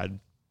dish I had,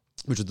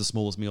 which is the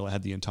smallest meal I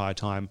had the entire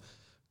time,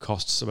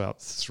 costs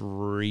about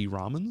 3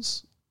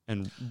 ramens.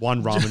 And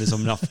one ramen is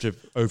enough to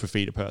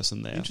overfeed a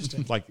person there.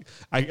 Interesting. Like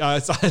I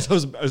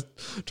was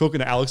talking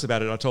to Alex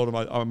about it. I told him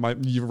my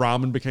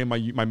ramen became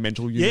my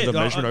mental unit of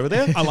measurement over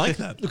there. I like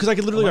that because I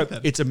could literally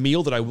go, it's a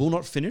meal that I will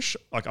not finish.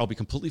 Like I'll be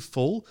completely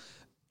full.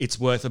 It's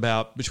worth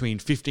about between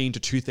 15 to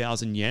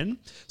 2,000 yen.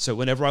 So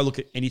whenever I look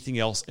at anything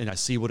else and I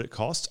see what it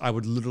costs, I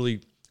would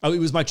literally. Oh, it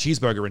was my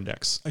cheeseburger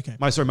index. Okay.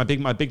 My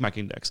Big Mac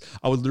index.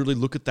 I would literally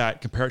look at that,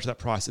 compare it to that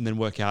price, and then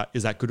work out,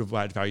 is that good of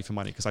value for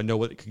money? Because I know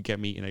what it could get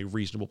me in a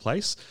reasonable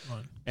place.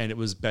 Right. And it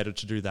was better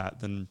to do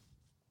that than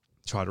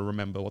try to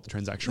remember what the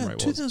transaction rate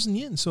was. 2,000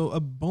 yen. So a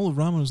bowl of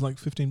ramen was like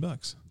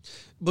 $15.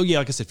 Well, yeah,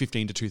 like I said,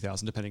 15 to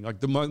 2,000, depending. Like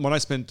the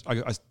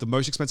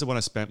most expensive one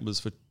I spent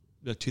was for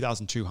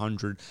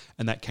 2,200,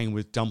 and that came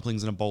with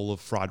dumplings and a bowl of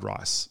fried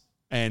rice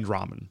and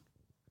ramen.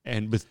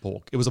 And with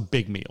pork. It was a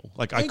big meal.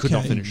 Like, I could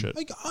not finish it.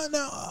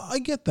 I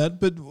get that,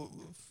 but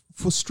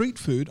for street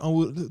food, I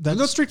would...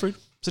 Not street food.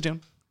 Sit down.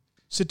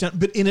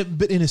 But in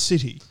a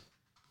city.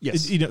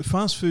 Yes.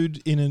 Fast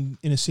food in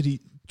a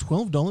city,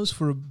 $12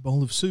 for a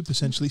bowl of soup,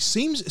 essentially,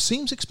 seems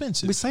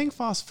expensive. We're saying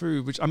fast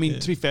food, which, I mean,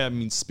 to be fair,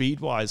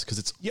 speed-wise, because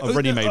it's a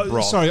ready-made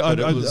broth. Sorry,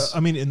 I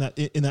mean in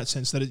that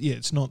sense that,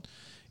 it's not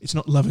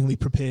lovingly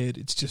prepared.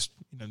 It's just,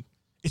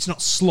 it's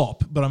not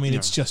slop, but I mean,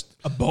 it's just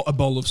a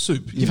bowl of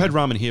soup. You've had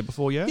ramen here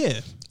before, yeah?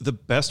 Yeah. The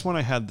best one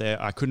I had there,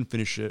 I couldn't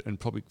finish it, and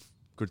probably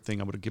good thing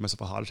I would have given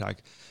myself a heart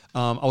attack.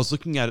 I was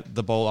looking at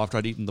the bowl after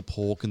I'd eaten the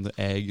pork and the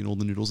egg and all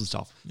the noodles and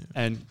stuff,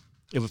 and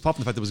it was, apart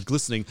from the fact that it was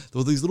glistening, there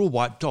were these little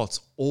white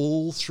dots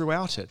all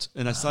throughout it,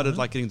 and I started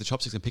getting the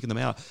chopsticks and picking them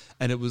out,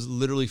 and it was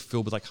literally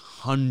filled with like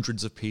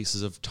hundreds of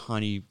pieces of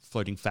tiny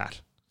floating fat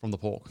from the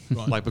pork,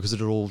 like because it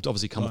had all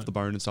obviously come off the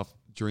bone and stuff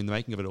during the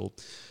making of it all.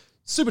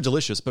 Super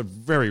delicious, but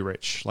very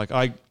rich.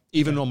 Like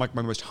even on my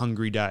most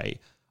hungry day,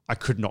 I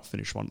could not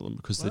finish one of them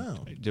because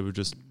they were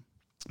just.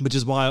 Which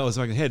is why I was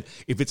like, ahead.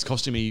 If it's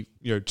costing me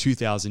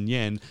 2,000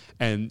 yen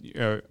and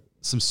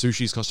some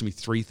sushi is costing me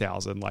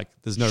 3,000, like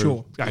there's no.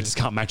 Sure. I just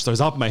can't match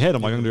those up in my head.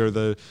 I'm like, I'm going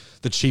to go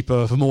the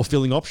cheaper, more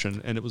filling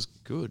option, and it was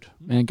good.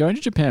 Man, going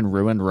to Japan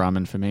ruined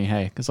ramen for me.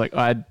 Hey, because like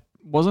I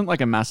wasn't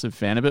like a massive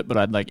fan of it, but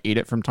I'd like eat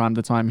it from time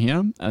to time here,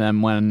 and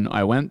then when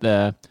I went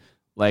there.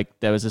 Like,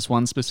 there was this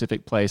one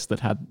specific place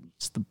that had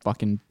just the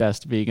fucking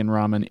best vegan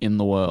ramen in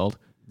the world.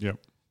 Yep.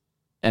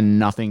 And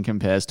nothing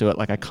compares to it.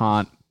 Like, I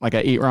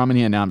eat ramen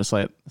here now, I'm just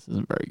like, this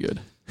isn't very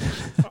good.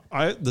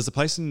 There's a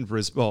place in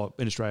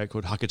Australia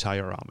called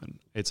Hakataya Ramen.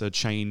 It's a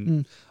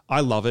chain.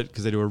 I love it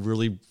because they do a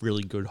really,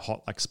 really good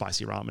hot, like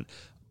spicy ramen.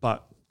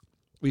 But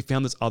we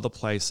found this other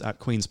place at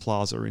Queen's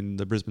Plaza in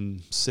the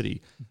Brisbane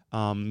city.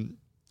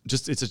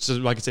 It's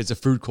like I said, it's a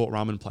food court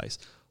ramen place.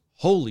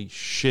 Holy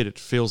shit, it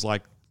feels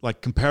like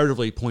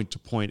comparatively point to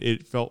point,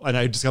 it felt, and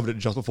I discovered it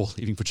just before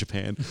leaving for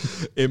Japan.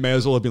 It may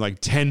as well have been like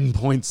 10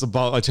 points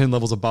above, like 10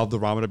 levels above the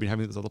ramen I've been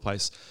having at this other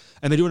place.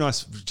 And they do a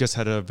nice, just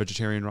had a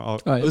vegetarian,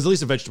 it was at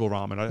least a vegetable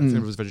ramen. I don't think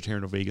it was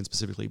vegetarian or vegan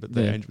specifically, but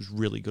it was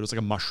really good. It was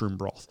like a mushroom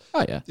broth.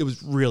 Oh, yeah. It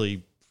was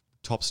really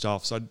top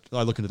stuff. So I'd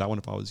look into that one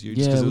if I was you,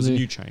 just because it was a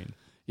new chain.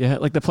 Yeah,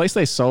 like the place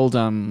they sold,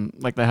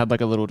 like they had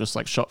like a little just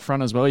like shop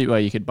front as well, where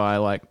you could buy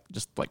like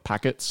just like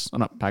packets, or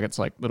not packets,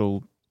 like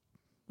little,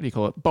 what do you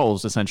call it?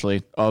 Bowls,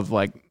 essentially, of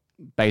like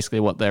basically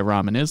what their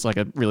ramen is, like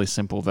a really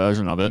simple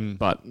version of it,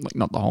 but like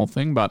not the whole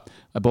thing. But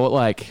I bought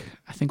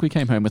I think we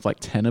came home with like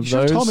 10 of those. You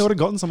those. should have told me I would have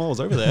gotten some while I was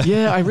over there.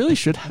 Yeah, I really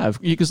should have.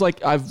 Because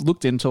like I've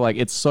looked into like,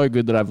 it's so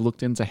good that I've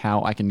looked into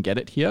how I can get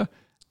it here.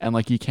 And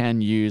like you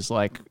can use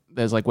like,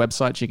 there's like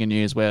websites you can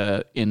use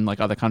where in like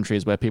other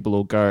countries where people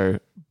will go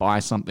buy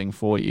something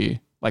for you,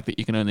 like that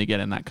you can only get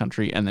in that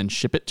country and then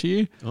ship it to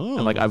you. Oh.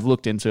 And like I've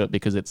looked into it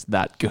because it's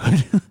that good.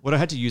 What I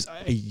had to use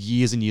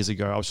years and years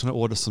ago, I was trying to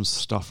order some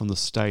stuff from the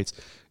States.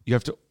 You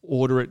have to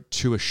order it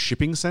to a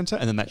shipping center,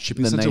 and then that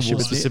shipping center will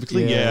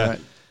specifically,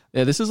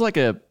 Yeah, this is like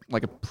a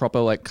proper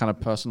like kind of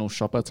personal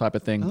shopper type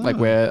of thing, like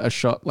where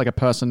a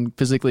person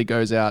physically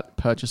goes out,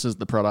 purchases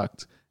the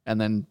product,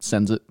 and then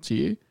sends it to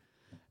you.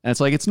 And it's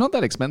like, it's not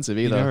that expensive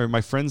either. You know, my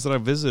friends that I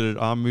visited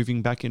are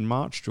moving back in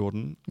March,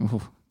 Jordan.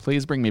 Ooh,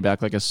 please bring me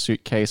back like a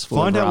suitcase full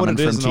Find of out what ramen it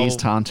is from and Cheese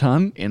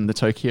Tantan in the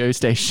Tokyo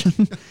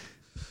station.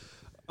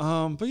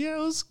 But yeah,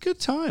 it was a good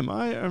time.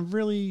 I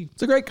really...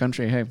 It's a great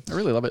country. Hey, I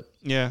really love it.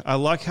 Yeah, I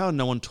like how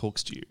no one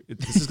talks to you.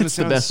 This is going to It's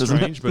the sound best, isn't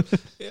strange, but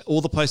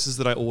all the places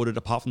that I ordered,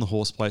 apart from the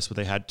horse place where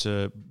they had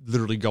to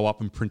literally go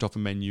up and print off a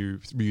menu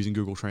using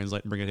Google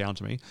Translate and bring it down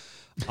to me,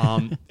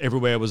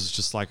 everywhere was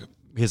just like,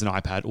 here's an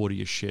iPad, order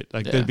your shit.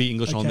 Like there'd be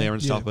English on there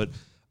and stuff, but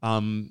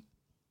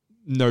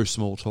no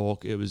small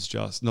talk. It was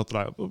just not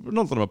that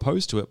I'm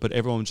opposed to it, but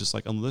everyone was just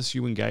like, unless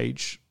you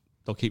engage,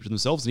 they'll keep to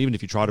themselves. And even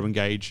if you try to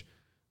engage,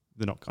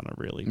 they're not going to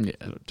really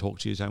talk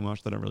to you so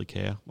much. They don't really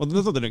care. Well, it's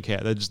not that they don't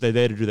care. They're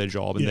there to do their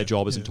job, and their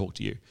job isn't talk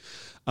to you.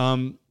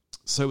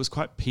 So it was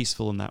quite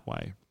peaceful in that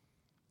way.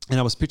 And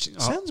I was pitching.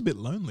 Sounds a bit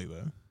lonely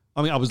though.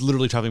 I mean, I was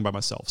literally traveling by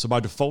myself, so by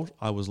default,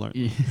 I was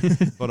lonely.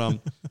 But I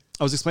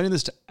was explaining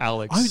this to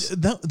Alex.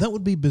 That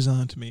would be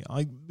bizarre to me.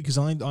 Because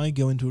I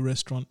go into a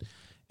restaurant,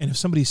 and if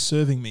somebody's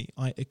serving me,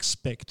 I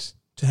expect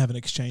to have an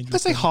exchange.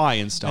 Let's say hi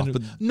and stuff.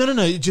 But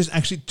No. Just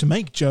actually to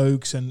make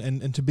jokes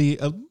and to be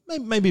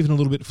maybe even a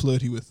little bit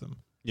flirty with them.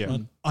 yeah,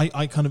 Right?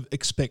 I kind of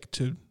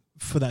expect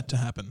for that to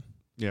happen.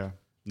 yeah,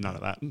 none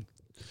of that.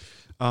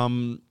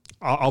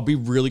 I'll be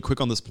really quick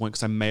on this point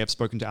because I may have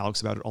spoken to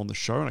Alex about it on the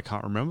show and I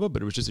can't remember,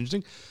 but it was just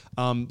interesting.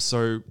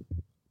 So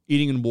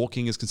eating and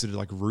walking is considered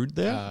like rude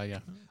there.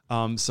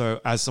 Yeah. So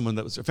as someone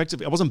that was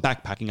effectively, I wasn't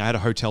backpacking. I had a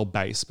hotel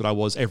base, but I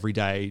was every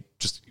day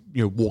just,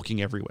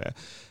 walking everywhere.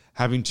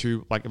 Having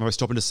to, like, if I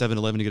stop into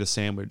 7-Eleven to get a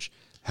sandwich,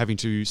 having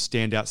to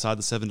stand outside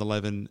the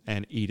 7-Eleven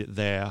and eat it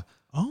there.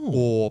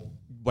 Or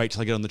wait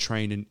till I get on the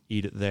train and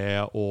eat it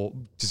there, or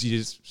you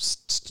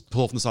just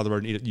pull off on the side of the road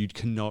and eat it. You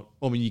cannot,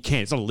 I mean, you can,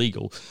 it's not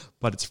illegal,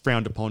 but it's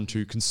frowned upon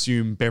to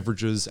consume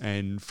beverages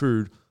and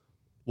food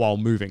while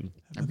moving.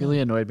 It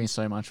really annoyed me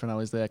so much when I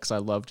was there because I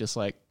love just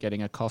like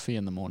getting a coffee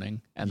in the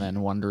morning and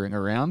then wandering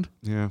around.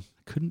 Yeah.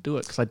 I couldn't do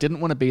it because I didn't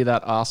want to be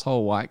that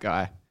asshole white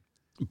guy.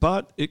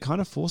 But it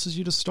kind of forces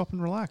you to stop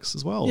and relax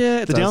as well.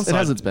 Yeah, the downside, it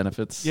has its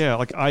benefits. Yeah,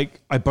 like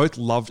I both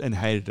loved and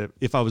hated it.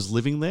 If I was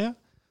living there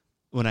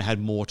when I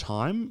had more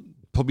time,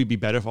 probably be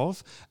better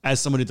off.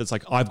 As somebody that's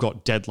like, I've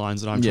got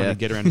deadlines and I'm trying to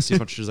get around and see as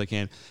much as I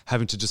can,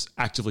 having to just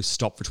actively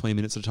stop for 20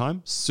 minutes at a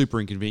time, super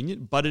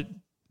inconvenient. But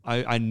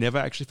I never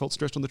actually felt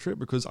stressed on the trip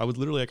because I was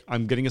literally like,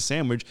 I'm getting a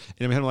sandwich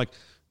and I'm like,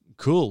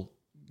 cool,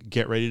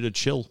 get ready to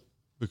chill.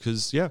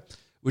 Because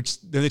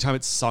which the only time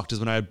it sucked is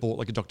when I had bought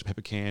like a Dr.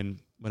 Pepper can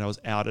when I was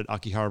out at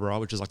Akihabara,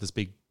 which is like this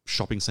big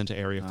shopping center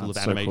area full of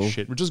anime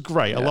shit, which is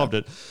great. I loved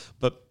it.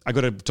 But I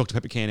got a Dr.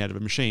 Pepper can out of a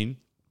machine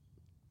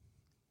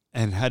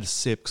and had a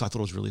sip because I thought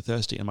I was really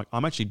thirsty. I'm like,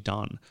 I'm actually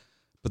done.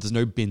 But there's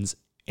no bins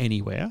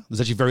anywhere.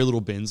 There's actually very little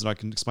bins, and I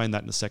can explain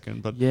that in a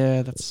second. But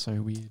yeah, that's so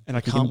weird. And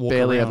I can't walk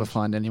barely around. ever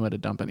find anywhere to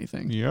dump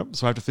anything. Yep.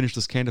 So I have to finish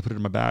this can to put it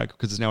in my bag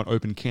because it's now an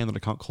open can that I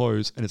can't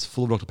close, and it's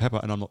full of Dr. Pepper,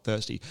 and I'm not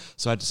thirsty.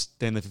 So I had to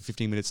stand there for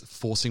 15 minutes,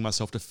 forcing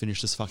myself to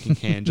finish this fucking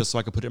can just so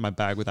I could put it in my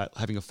bag without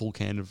having a full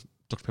can of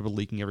Dr. Pepper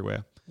leaking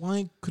everywhere.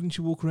 Why couldn't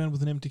you walk around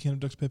with an empty can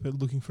of Dr. Pepper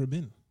looking for a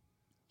bin?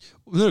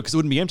 No, because it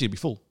wouldn't be empty; it'd be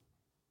full.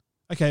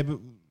 Okay, but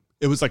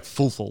it was like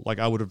full. Like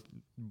I would have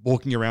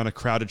walking around a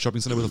crowded shopping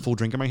center with a full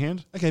drink in my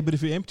hand. Okay, but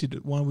if you emptied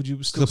it, why would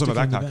you still put stick it it in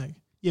my in your backpack. bag?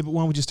 Yeah, but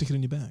why would you stick it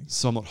in your bag?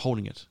 So I'm not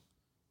holding it.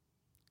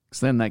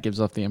 Because then that gives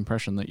off the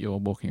impression that you're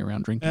walking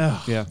around drinking.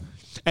 Yeah.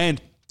 And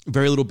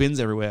very little bins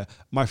everywhere.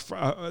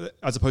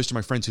 As opposed to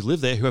my friends who live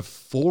there who have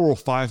 4 or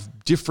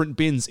 5 different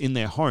bins in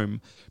their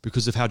home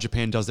because of how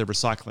Japan does their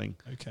recycling.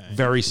 Okay.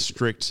 Very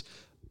strict.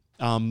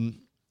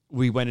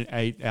 We went and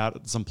ate out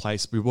at some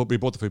place. We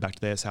brought the food back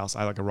to their house. I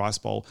had like a rice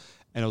bowl.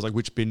 And I was like,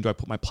 which bin do I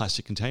put my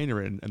plastic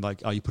container in? And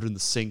like, oh, you put it in the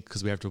sink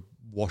because we have to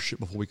wash it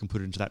before we can put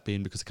it into that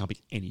bin because there can't be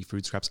any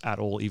food scraps at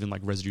all, even like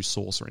residue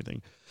sauce or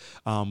anything.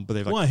 But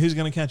they've like, why? Who's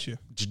going to catch you?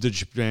 the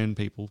Japan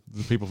people,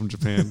 the people from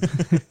Japan.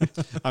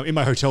 In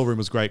my hotel room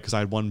was great because I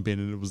had one bin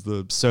and it was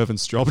the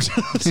servant's job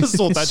to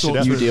sort that shit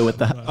out. You deal with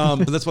that.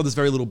 But that's why there's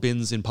very little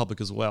bins in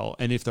public as well.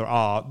 And if there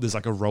are, there's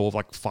like a row of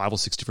like 5 or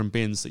 6 different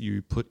bins that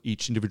you put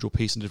each individual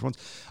piece in different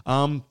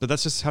ones. But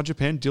that's just how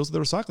Japan deals with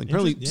their recycling.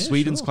 Apparently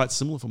Sweden's quite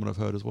similar from what I've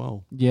heard as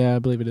well. Yeah, I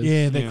believe it is.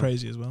 Yeah, they're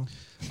crazy as well.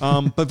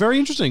 But very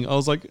interesting. I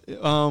was like,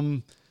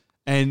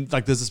 and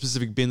like there's a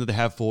specific bin that they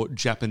have for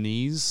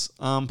Japanese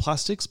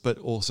plastics, but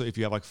also if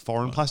you have like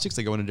foreign plastics,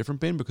 they go in a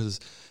different bin because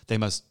they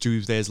must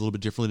do theirs a little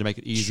bit differently to make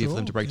it easier for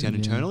them to break down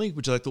internally,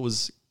 which I thought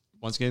was,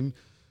 once again,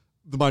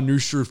 the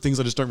minutiae of things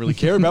I just don't really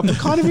care about, but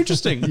kind of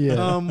interesting.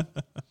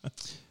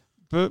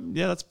 But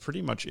yeah, that's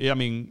pretty much it. I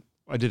mean,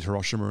 I did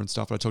Hiroshima and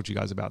stuff. I talked to you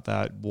guys about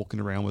that, walking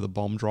around with a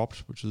bomb dropped,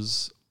 which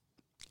is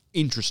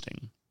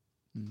interesting.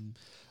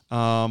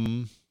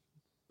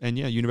 And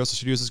yeah, Universal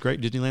Studios is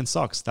great. Disneyland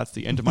sucks. That's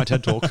the end of my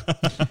TED Talk.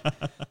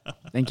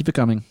 Thank you for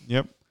coming.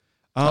 Yep.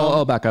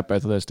 I'll back up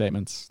both of those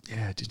statements.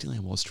 Yeah,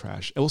 Disneyland was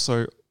trash.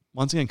 Also,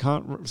 once again,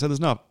 can't say there's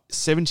enough.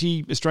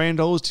 70 Australian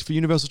dollars for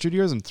Universal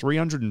Studios and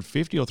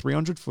 350 or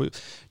 300 for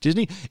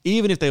Disney.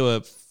 Even if they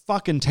were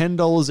fucking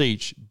 $10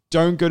 each,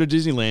 don't go to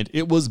Disneyland.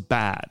 It was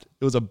bad.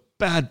 It was a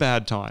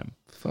bad time.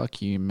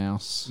 Fuck you,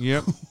 mouse.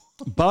 Yep.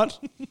 But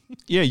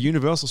yeah,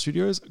 Universal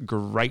Studios,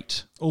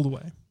 great. All the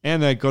way.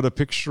 And they got a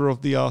picture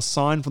of the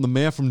sign from the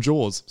mayor from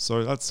Jaws.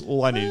 So that's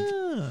all I needed.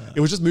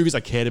 It was just movies I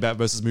cared about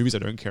versus movies I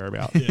don't care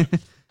about. Yeah.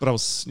 But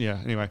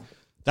anyway,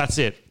 that's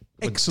it.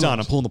 We're Excellent. done.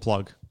 I'm pulling the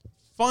plug.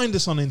 Find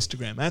us on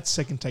Instagram at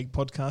Second Take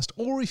Podcast,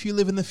 or if you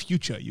live in the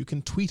future, you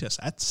can tweet us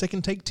at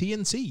Second Take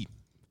TNC.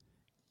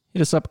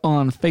 Hit us up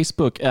on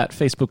Facebook at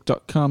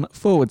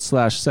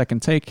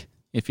facebook.com/Second Take.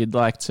 If you'd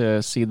like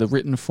to see the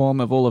written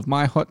form of all of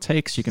my hot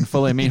takes, you can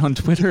follow me on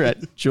Twitter at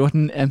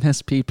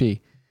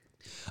JordanMSPP.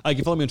 You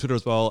can follow me on Twitter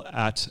as well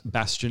at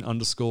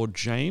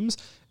Bastion_James.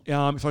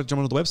 If I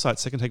jump onto the website,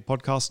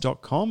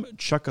 secondtakepodcast.com,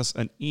 chuck us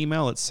an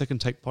email at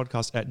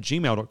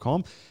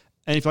secondtakepodcast@gmail.com.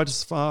 And if I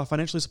just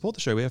financially support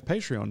the show, we have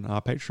Patreon,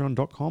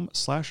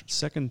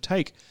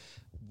 patreon.com/secondtake.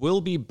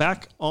 We'll be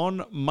back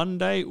on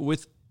Monday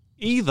with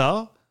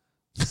either...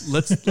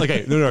 Let's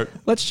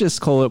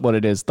just call it what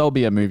it is. There'll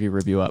be a movie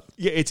review up.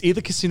 Yeah, it's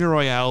either Casino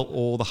Royale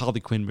or the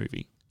Harley Quinn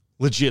movie.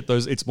 Legit,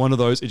 it's one of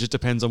those. It just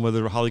depends on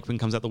whether Harley Quinn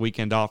comes out the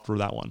weekend after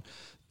that one.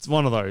 It's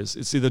one of those.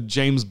 It's either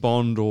James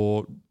Bond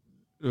or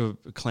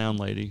Clown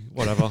Lady.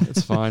 Whatever.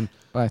 It's fine.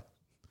 Bye.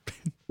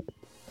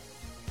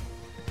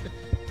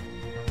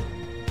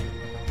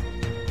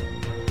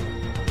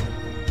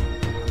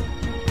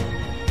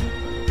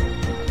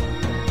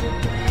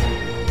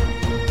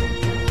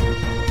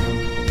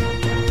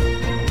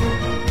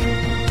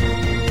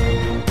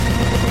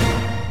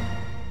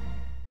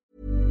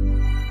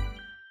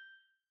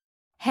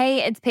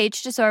 Hey, it's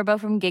Paige DeSorbo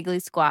from Giggly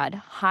Squad.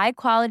 High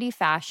quality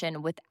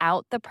fashion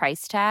without the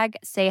price tag.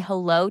 Say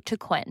hello to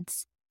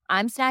Quince.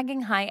 I'm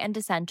snagging high-end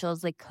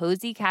essentials like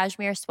cozy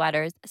cashmere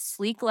sweaters,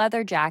 sleek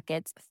leather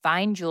jackets,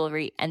 fine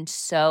jewelry, and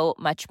so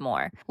much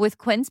more. With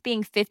Quince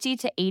being 50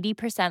 to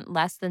 80%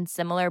 less than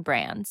similar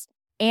brands.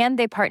 And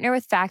they partner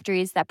with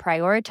factories that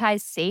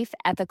prioritize safe,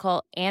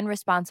 ethical, and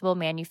responsible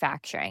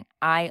manufacturing.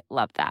 I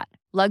love that.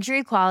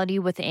 Luxury quality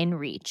within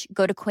reach.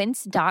 Go to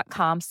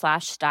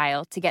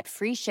quince.com/style to get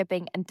free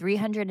shipping and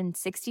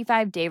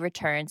 365-day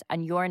returns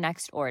on your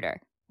next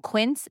order.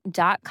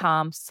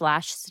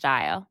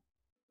 Quince.com/style.